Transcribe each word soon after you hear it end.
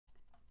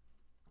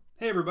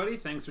Hey everybody,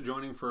 thanks for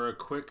joining for a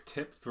quick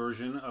tip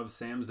version of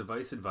Sam's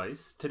device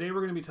advice. Today we're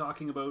going to be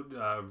talking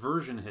about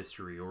version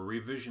history or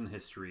revision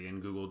history in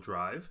Google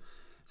Drive.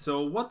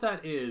 So what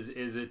that is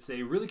it's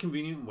a really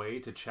convenient way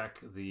to check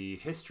the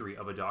history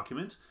of a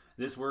document.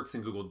 This works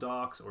in Google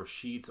Docs or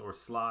Sheets or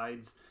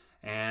Slides,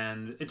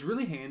 and it's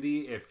really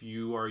handy if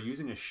you are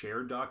using a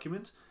shared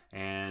document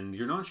and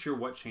you're not sure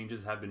what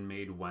changes have been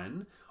made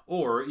when,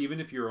 or even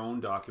if your own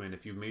document,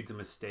 if you've made some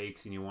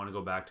mistakes and you want to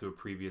go back to a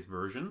previous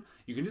version,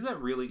 you can do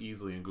that really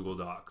easily in Google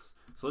Docs.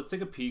 So let's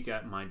take a peek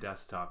at my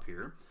desktop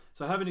here.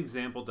 So I have an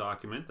example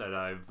document that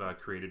I've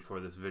created for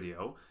this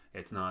video.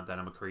 It's not that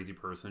I'm a crazy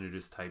person who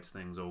just types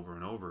things over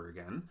and over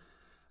again.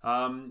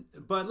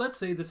 But let's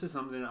say this is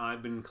something that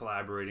I've been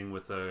collaborating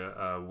with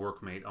a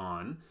workmate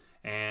on,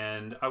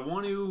 and I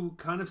want to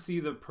kind of see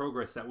the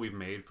progress that we've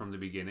made from the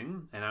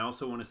beginning, and I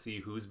also want to see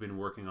who's been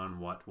working on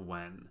what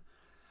when.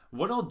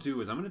 What I'll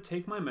do is I'm going to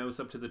take my mouse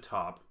up to the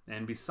top,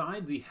 and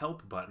beside the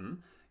help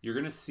button you're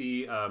going to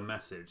see a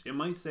message. It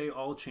might say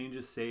all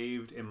changes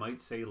saved, it might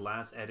say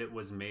last edit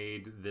was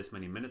made this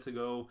many minutes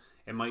ago,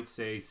 it might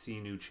say see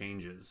new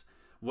changes.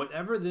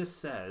 Whatever this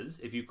says,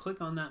 if you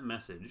click on that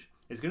message,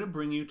 it's going to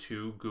bring you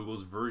to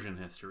Google's version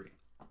history.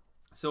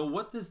 So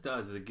what this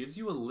does is it gives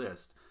you a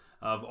list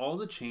of all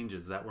the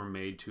changes that were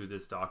made to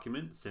this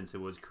document since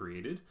it was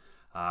created.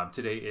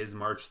 Today is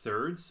March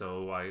 3rd,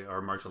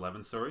 or March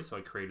 11th, sorry, so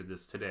I created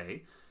this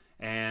today.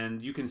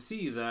 And you can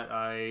see that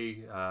I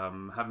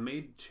have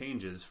made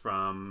changes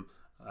from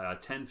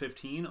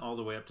 10:15 all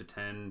the way up to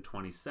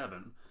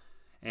 10:27.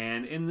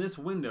 And in this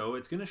window,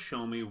 it's going to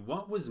show me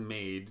what was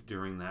made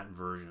during that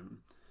version.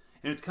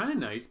 And it's kind of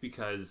nice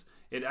because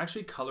it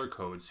actually color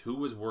codes who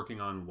was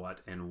working on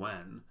what and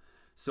when.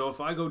 So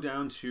if I go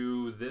down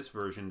to this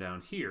version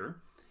down here,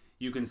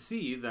 you can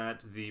see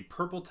that the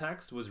purple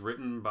text was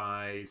written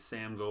by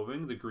Sam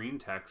Goving, the green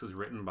text was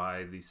written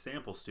by the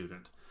sample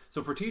student.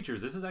 So for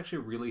teachers, this is actually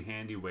a really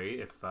handy way.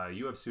 If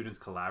you have students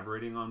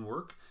collaborating on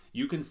work,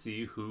 you can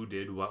see who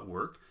did what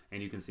work,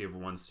 and you can see if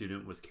one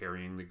student was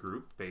carrying the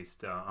group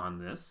based on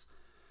this.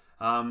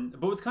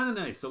 But it's kind of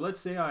nice. So let's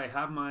say I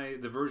have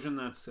the version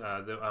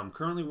that I'm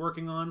currently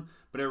working on,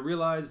 but I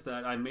realize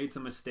that I made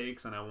some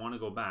mistakes and I want to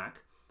go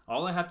back.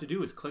 All I have to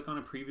do is click on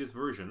a previous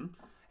version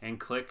and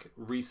click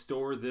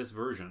restore this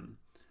version.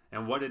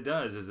 And what it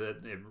does is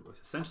that it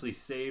essentially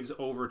saves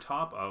over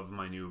top of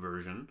my new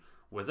version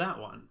with that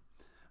one.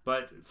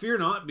 But fear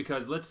not,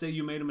 because let's say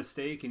you made a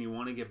mistake and you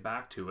want to get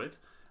back to it.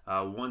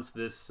 Once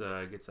this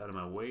gets out of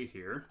my way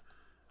here,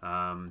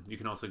 you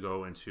can also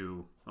go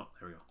into, oh,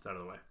 there we go, it's out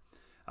of the way.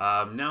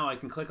 Now I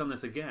can click on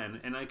this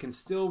again and I can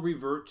still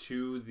revert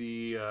to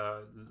the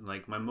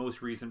like my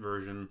most recent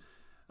version.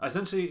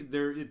 Essentially,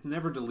 it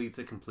never deletes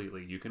it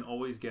completely. You can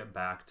always get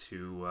back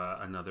to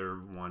another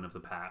one of the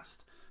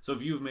past. So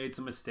if you've made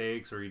some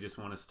mistakes or you just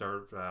want to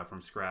start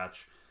from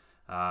scratch,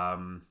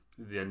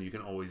 then you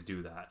can always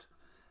do that.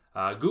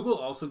 Google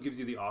also gives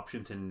you the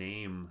option to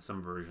name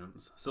some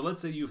versions. So let's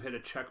say you've hit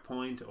a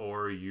checkpoint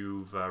or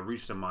you've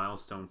reached a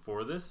milestone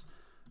for this.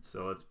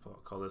 So let's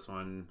call this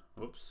one,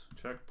 whoops,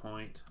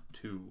 checkpoint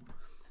 2.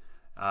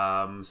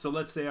 So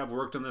let's say I've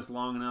worked on this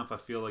long enough. I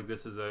feel like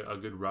this is a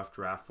good rough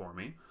draft for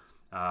me.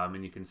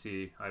 And you can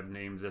see I've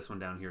named this one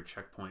down here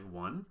checkpoint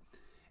 1.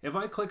 If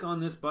I click on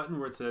this button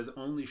where it says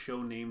only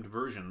show named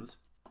versions,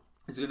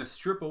 it's going to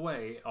strip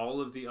away all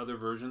of the other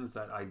versions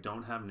that I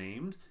don't have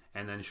named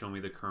and then show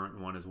me the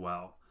current one as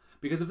well.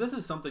 Because if this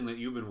is something that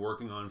you've been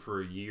working on for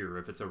a year,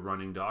 if it's a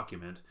running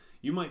document,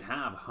 you might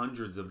have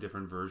hundreds of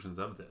different versions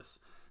of this.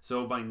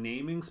 So by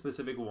naming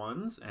specific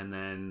ones and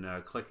then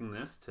clicking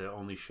this to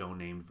only show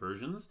named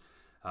versions,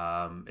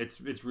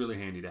 it's really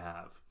handy to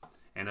have.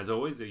 And as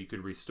always, you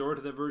could restore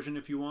to the version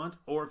if you want,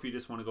 or if you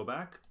just want to go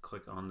back,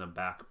 click on the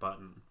back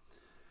button.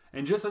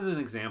 And just as an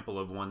example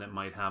of one that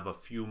might have a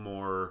few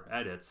more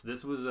edits,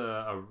 this was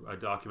a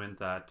document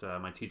that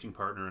my teaching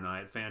partner and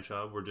I at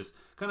Fanshawe were just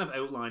kind of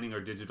outlining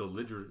our digital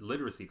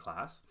literacy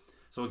class.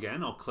 So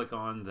again, I'll click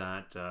on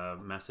that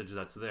message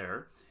that's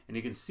there, and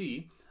you can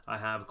see I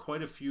have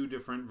quite a few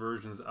different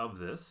versions of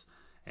this,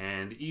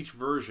 and each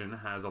version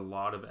has a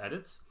lot of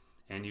edits,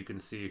 and you can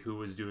see who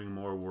was doing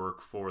more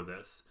work for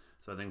this.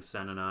 So I think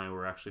Sen and I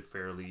were actually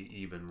fairly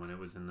even when it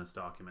was in this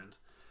document.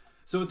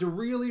 So it's a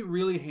really,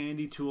 really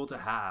handy tool to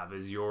have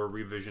as your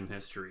revision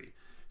history.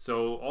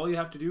 So all you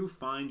have to do,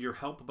 find your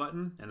help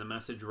button, and the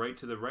message right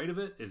to the right of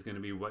it is going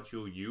to be what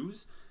you'll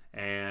use.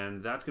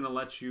 And that's going to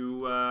let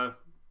you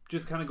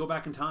just kind of go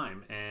back in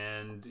time,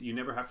 and you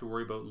never have to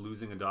worry about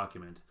losing a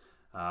document.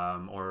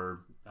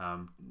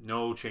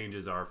 No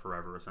changes are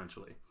forever,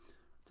 essentially.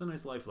 It's a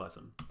nice life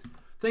lesson.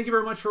 Thank you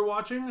very much for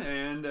watching,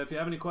 and if you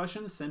have any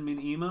questions, send me an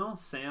email,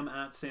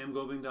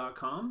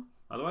 sam@samgoving.com.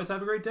 Otherwise,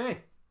 have a great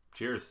day.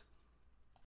 Cheers.